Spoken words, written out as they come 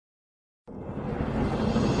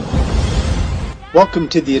Welcome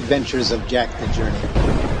to the adventures of Jack the Journey.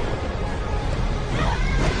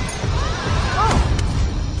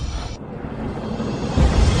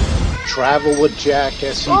 Travel with Jack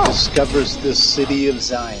as he discovers the city of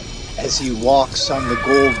Zion. As he walks on the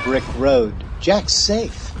gold brick road, Jack's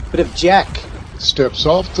safe. But if Jack steps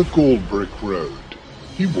off the gold brick road,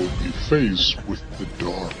 he will be faced with the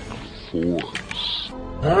dark force.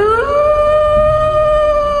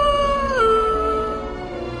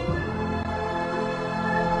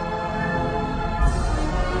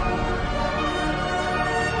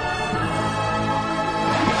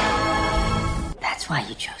 That's why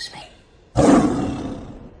you chose me.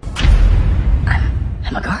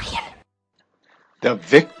 I'm a guardian. The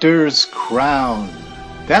Victor's Crown.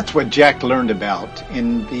 That's what Jack learned about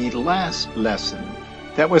in the last lesson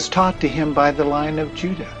that was taught to him by the Lion of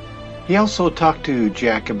Judah. He also talked to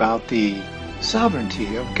Jack about the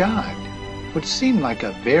sovereignty of God, which seemed like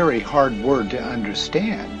a very hard word to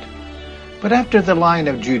understand. But after the Lion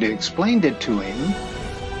of Judah explained it to him,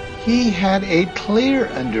 he had a clear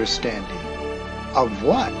understanding of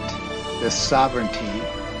what the sovereignty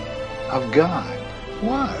of God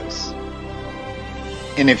was.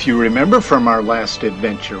 And if you remember from our last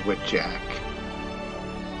adventure with Jack,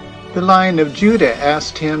 the Lion of Judah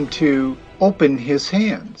asked him to open his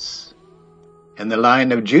hands. And the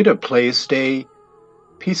Lion of Judah placed a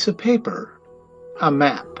piece of paper, a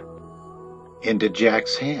map, into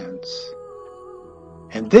Jack's hands.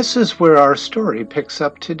 And this is where our story picks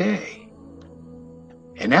up today.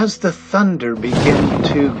 And as the thunder began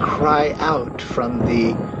to cry out from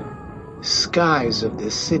the skies of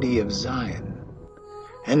the city of Zion,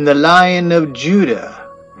 and the Lion of Judah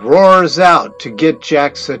roars out to get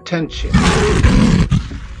Jack's attention,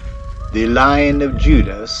 the Lion of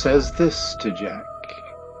Judah says this to Jack.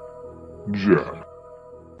 Jack,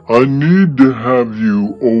 I need to have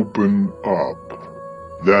you open up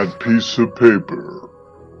that piece of paper.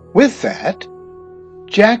 With that,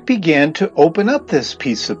 Jack began to open up this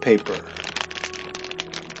piece of paper.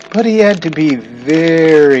 But he had to be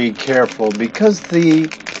very careful because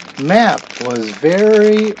the map was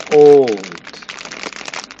very old.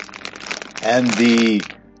 And the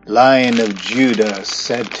Lion of Judah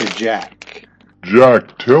said to Jack,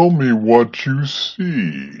 Jack, tell me what you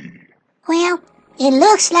see. Well, it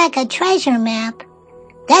looks like a treasure map.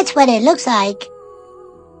 That's what it looks like.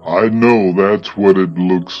 I know that's what it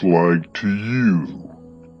looks like to you.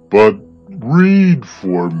 But read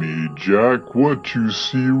for me, Jack, what you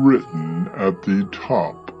see written at the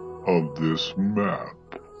top of this map.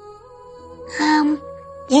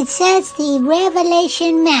 It says the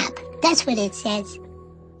Revelation map. That's what it says.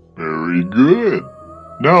 Very good.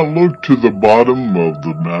 Now look to the bottom of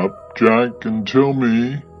the map, Jack, and tell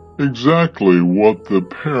me exactly what the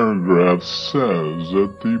paragraph says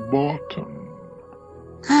at the bottom.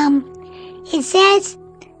 It says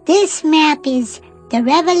this map is the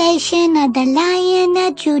revelation of the Lion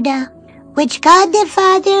of Judah, which God the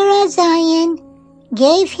Father of Zion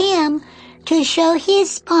gave him to show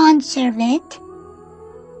his bondservant,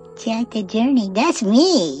 Jack the Journey. That's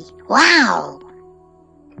me. Wow.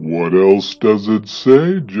 What else does it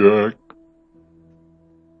say, Jack?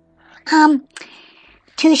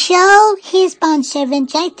 To show his bondservant,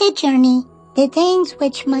 Jack the Journey, the things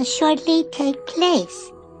which must shortly take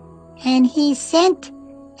place. And he sent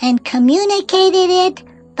and communicated it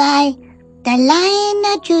by the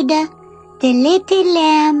Lion of Judah, the little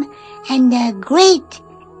lamb, and the great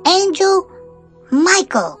angel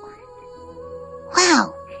Michael.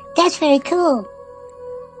 Wow, that's very cool.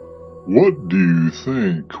 What do you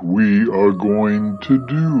think we are going to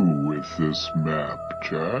do with this map,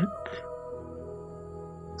 Jack?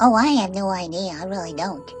 Oh, I have no idea. I really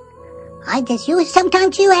don't.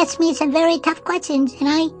 Sometimes you ask me some very tough questions, and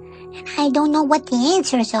I don't know what the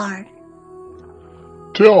answers are.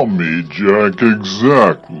 Tell me, Jack,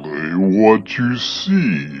 exactly what you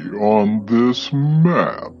see on this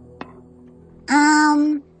map.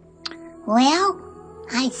 Well,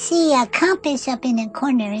 I see a compass up in the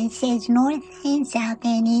corner. It says north and south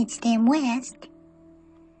and east and west.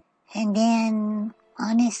 And then,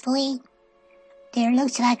 honestly, there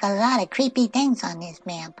looks like a lot of creepy things on this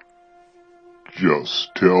map.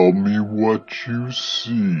 Just tell me what you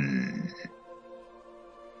see.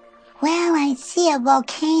 Well, I see a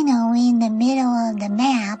volcano in the middle of the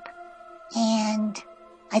map, and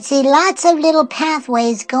I see lots of little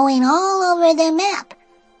pathways going all over the map.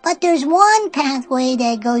 But there's one pathway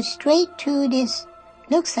that goes straight to this,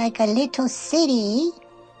 looks like a little city.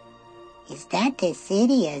 Is that the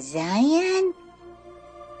city of Zion?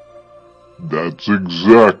 That's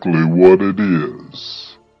exactly what it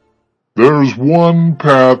is. There's one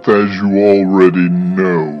path, as you already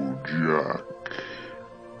know, Jack,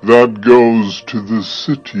 that goes to the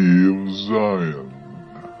city of Zion.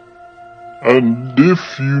 And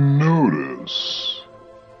if you notice,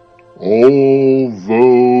 all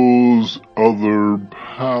those other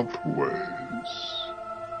pathways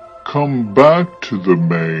come back to the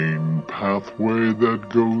main pathway that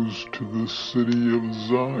goes to the city of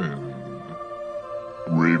Zion.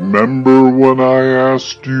 Remember when I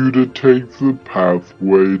asked you to take the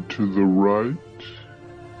pathway to the right?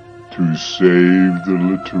 To save the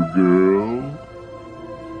little girl?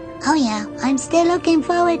 Oh yeah, I'm still looking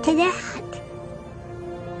forward to that.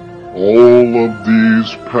 All of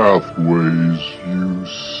these pathways you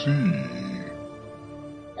see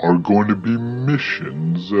are going to be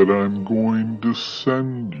missions that I'm going to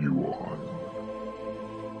send you on.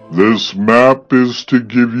 This map is to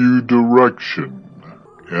give you direction,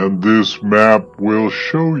 and this map will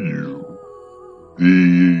show you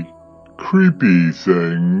the creepy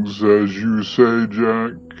things, as you say,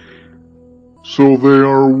 Jack. So they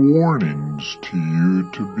are warnings to you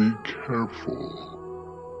to be careful.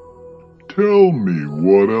 Tell me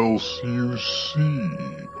what else you see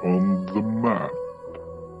on the map.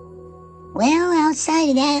 Well,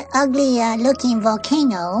 outside of that ugly looking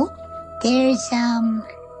volcano, there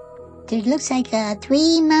looks like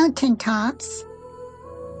 3 mountain tops,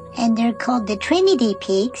 and they're called the Trinity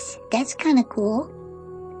Peaks. That's kind of cool.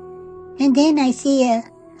 And then I see a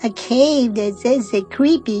cave that says the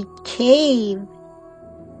Creepy Cave.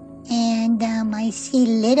 And I see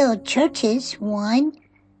little churches, 1,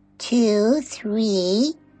 2,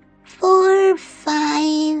 3, 4,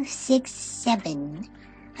 5, 6, 7.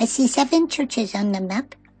 I see 7 churches on the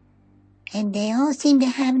map, and they all seem to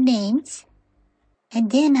have names. And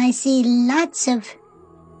then I see lots of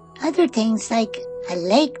other things, like a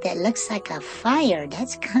lake that looks like a fire.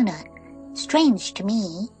 That's kind of strange to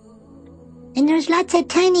me. And there's lots of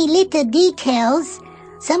tiny little details.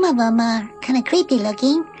 Some of them are kind of creepy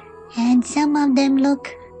looking, and some of them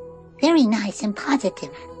look very nice and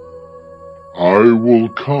positive. I will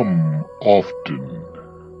come often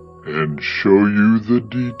and show you the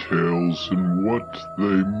details and what they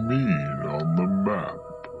mean on the map.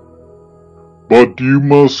 But you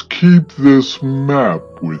must keep this map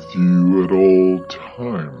with you at all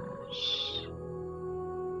times.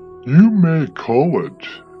 You may call it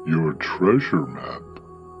your treasure map.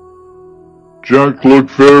 Jack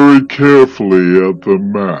looked very carefully at the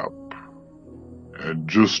map, and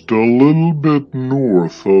just a little bit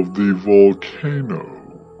north of the volcano.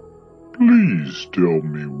 Please tell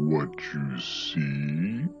me what you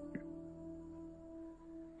see.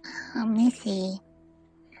 Let me see.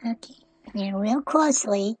 Okay, yeah, real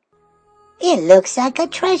closely. It looks like a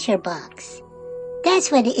treasure box.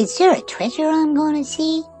 That's what is there a treasure I'm going to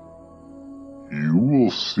see? You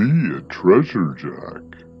will see a treasure,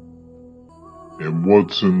 Jack. And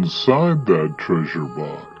what's inside that treasure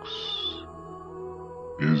box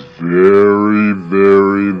is very,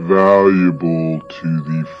 very valuable to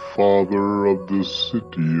the father of the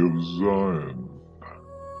city of Zion.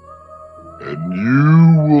 And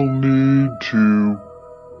you will need to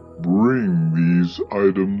bring these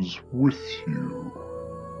items with you.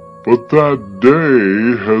 But that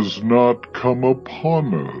day has not come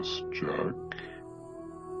upon us, Jack.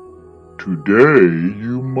 Today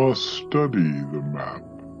you must study the map.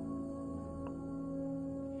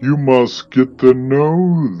 You must get to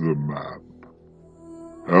know the map.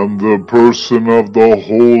 And the person of the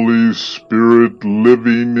Holy Spirit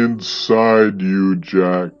living inside you,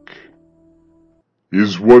 Jack,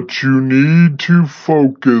 is what you need to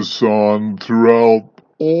focus on throughout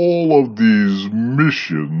all of these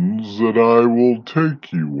missions that I will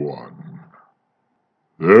take you on.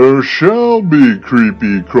 There shall be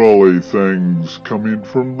creepy crawly things coming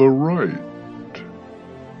from the right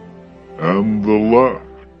and the left.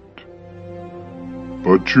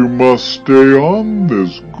 But you must stay on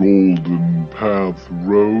this golden path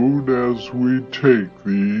road as we take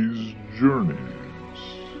these journeys.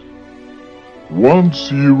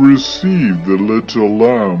 Once you receive the little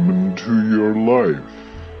lamb into your life,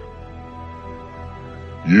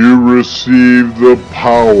 you receive the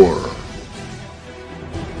power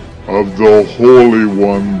of the Holy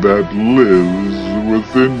One that lives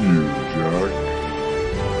within you, Jack.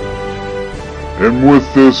 And with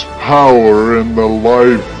this power in the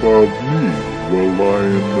life of me, the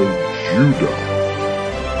Lion of Judah,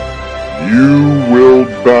 you will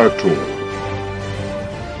battle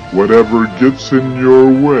whatever gets in your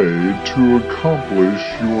way to accomplish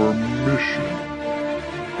your mission.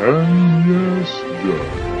 And yes,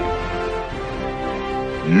 Jack,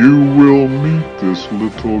 You will meet this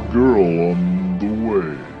little girl on the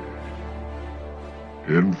way.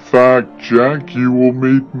 In fact, Jack, you will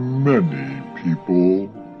meet many people.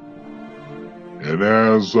 And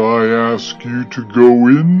as I ask you to go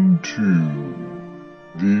into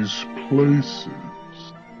these places,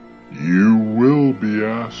 you will be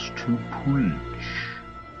asked to preach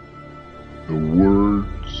the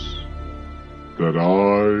words that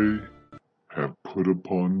I have put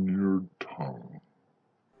upon your tongue.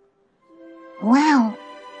 Wow.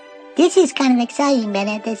 This is kind of exciting, but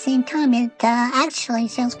at the same time, it actually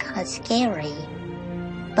sounds kind of scary.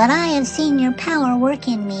 But I have seen your power work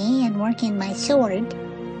in me and work in my sword.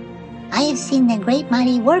 I have seen the great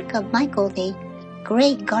mighty work of Michael, the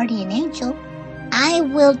great guardian angel. I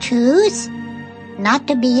will choose not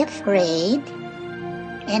to be afraid,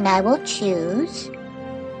 and I will choose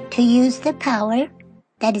to use the power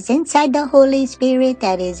that is inside the Holy Spirit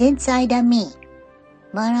that is inside of me.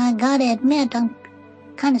 But I gotta admit, I'm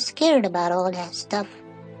kind of scared about all that stuff.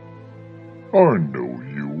 I know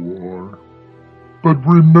you are. But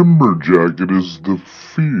remember, Jack, it is the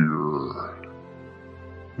fear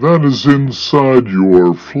that is inside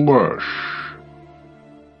your flesh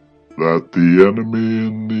that the enemy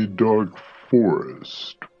in the dark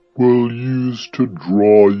forest will use to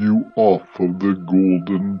draw you off of the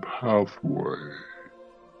golden pathway.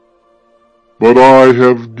 But I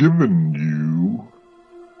have given you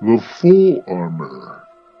the full armor,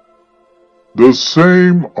 the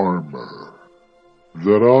same armor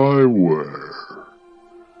that I wear,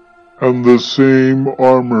 and the same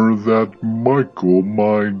armor that Michael,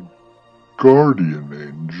 my guardian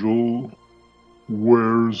angel,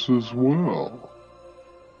 wears as well.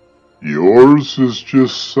 Yours is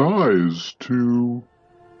just sized to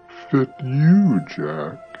fit you,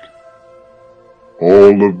 Jack.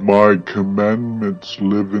 All of my commandments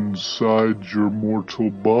live inside your mortal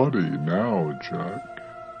body now, Jack.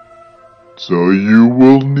 So you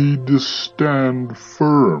will need to stand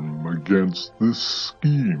firm against the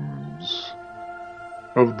schemes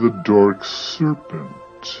of the dark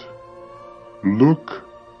serpent. Look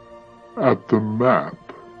at the map,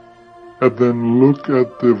 and then look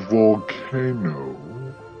at the volcano,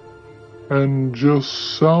 and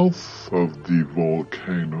just south of the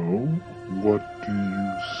volcano, what do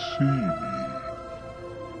you see?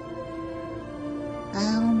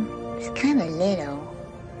 It's kind of little.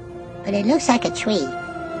 But it looks like a tree.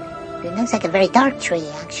 It looks like a very dark tree,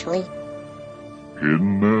 actually.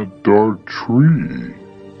 In that dark tree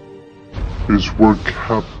is where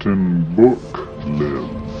Captain Book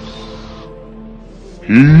lives.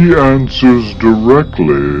 He answers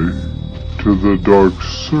directly to the dark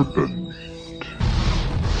serpent.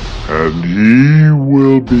 And he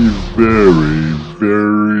will be very,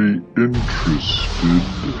 very interested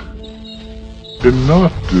in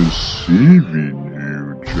not deceiving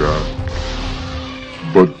you, Jack,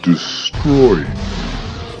 but destroying you.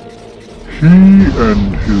 He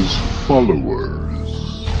and his followers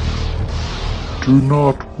do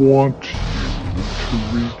not want you to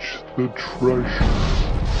reach the treasure,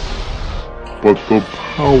 but the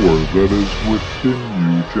power that is within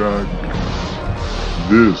you, Jack.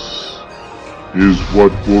 This is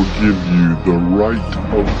what will give you the right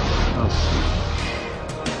of passage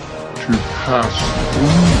to pass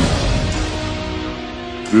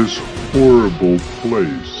through this horrible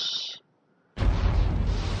place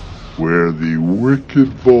where the wicked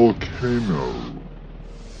volcano,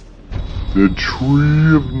 the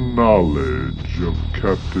tree of knowledge of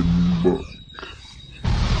Captain Book,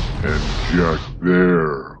 and Jack,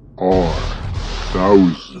 there are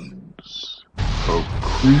thousands of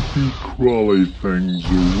creepy crawly things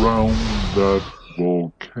around that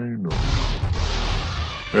volcano.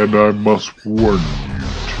 And I must warn you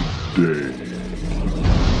today,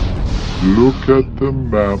 look at the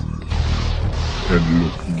map and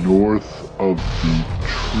look north of the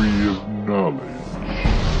tree of knowledge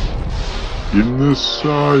in the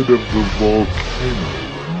side of the volcano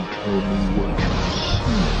and tell me what you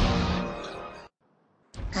see.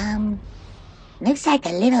 Looks like a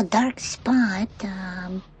little dark spot.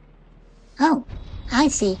 Oh, I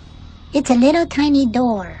see. It's a little tiny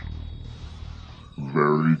door.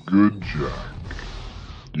 Very good, Jack.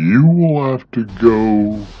 You will have to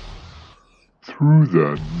go through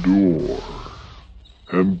that door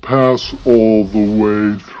and pass all the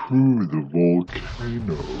way through the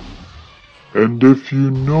volcano. And if you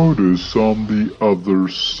notice, on the other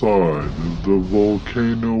side of the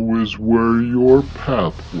volcano is where your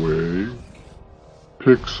pathway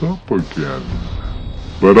picks up again.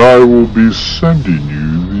 But I will be sending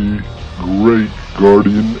you the great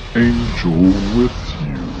guardian angel with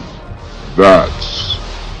you. That's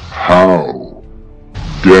how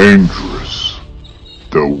dangerous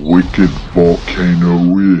the wicked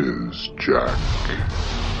volcano is, Jack.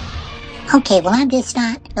 Okay, well, I'm just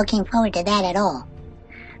not looking forward to that at all.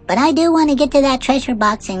 But I do want to get to that treasure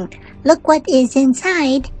box and look what is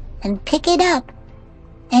inside and pick it up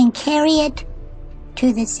and carry it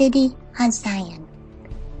to the city of Zion.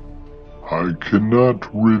 I cannot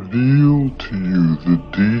reveal to you the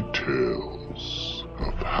details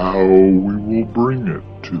of how we will bring it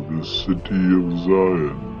to the city of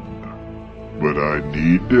Zion, but I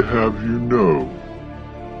need to have you know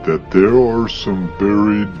that there are some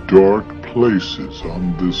very dark places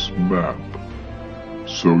on this map,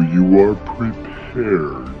 so you are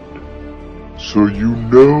prepared, so you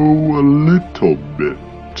know a little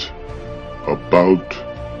bit about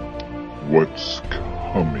what's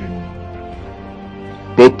coming.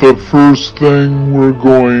 But the first thing we're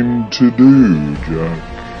going to do, Jack,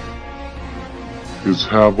 is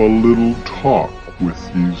have a little talk with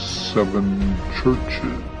these 7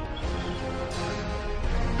 churches.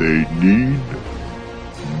 They need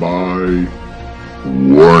my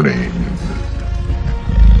warning.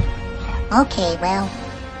 Okay, well,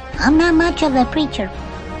 I'm not much of a preacher,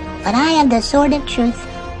 but I have the sword of truth.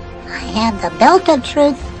 I have the belt of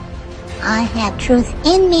truth. I have truth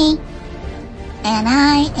in me, and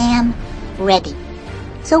I am ready.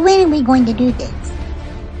 So when are we going to do this?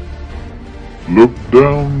 Look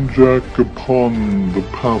down, Jack, upon the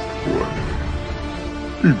pathway.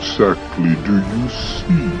 Exactly do you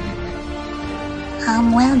see?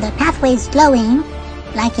 Well, the pathway's glowing,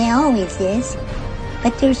 like it always is,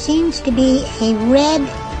 but there seems to be a red,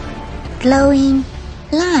 glowing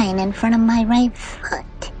line in front of my right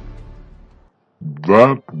foot.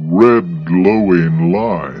 That red glowing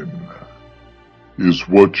line is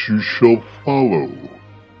what you shall follow,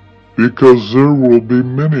 because there will be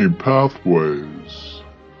many pathways,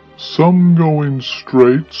 some going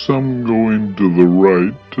straight, some going to the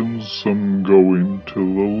right, and some going to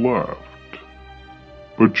the left.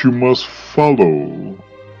 But you must follow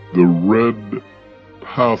the red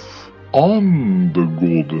path on the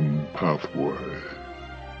golden pathway,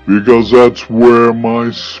 because that's where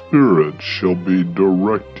my spirit shall be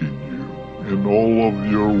directing you in all of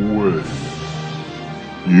your ways.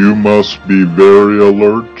 You must be very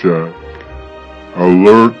alert, Jack.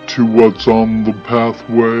 Alert to what's on the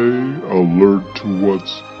pathway, alert to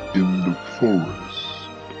what's in the forest.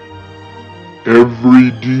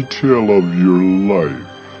 Every detail of your life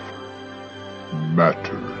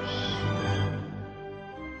matters.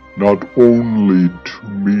 Not only to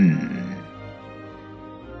me,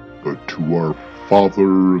 but to our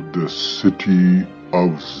Father of the city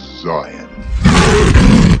of Zion.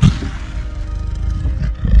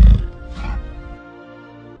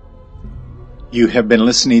 You have been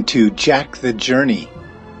listening to Jack the Journey.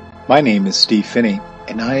 My name is Steve Finney,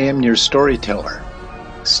 and I am your storyteller.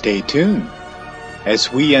 Stay tuned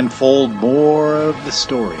as we unfold more of the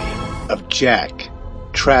story of Jack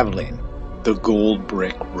traveling the Gold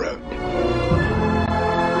Brick Road.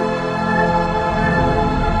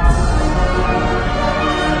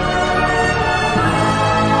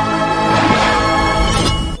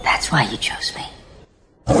 That's why you chose me.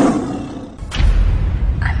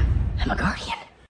 I'm a guardian.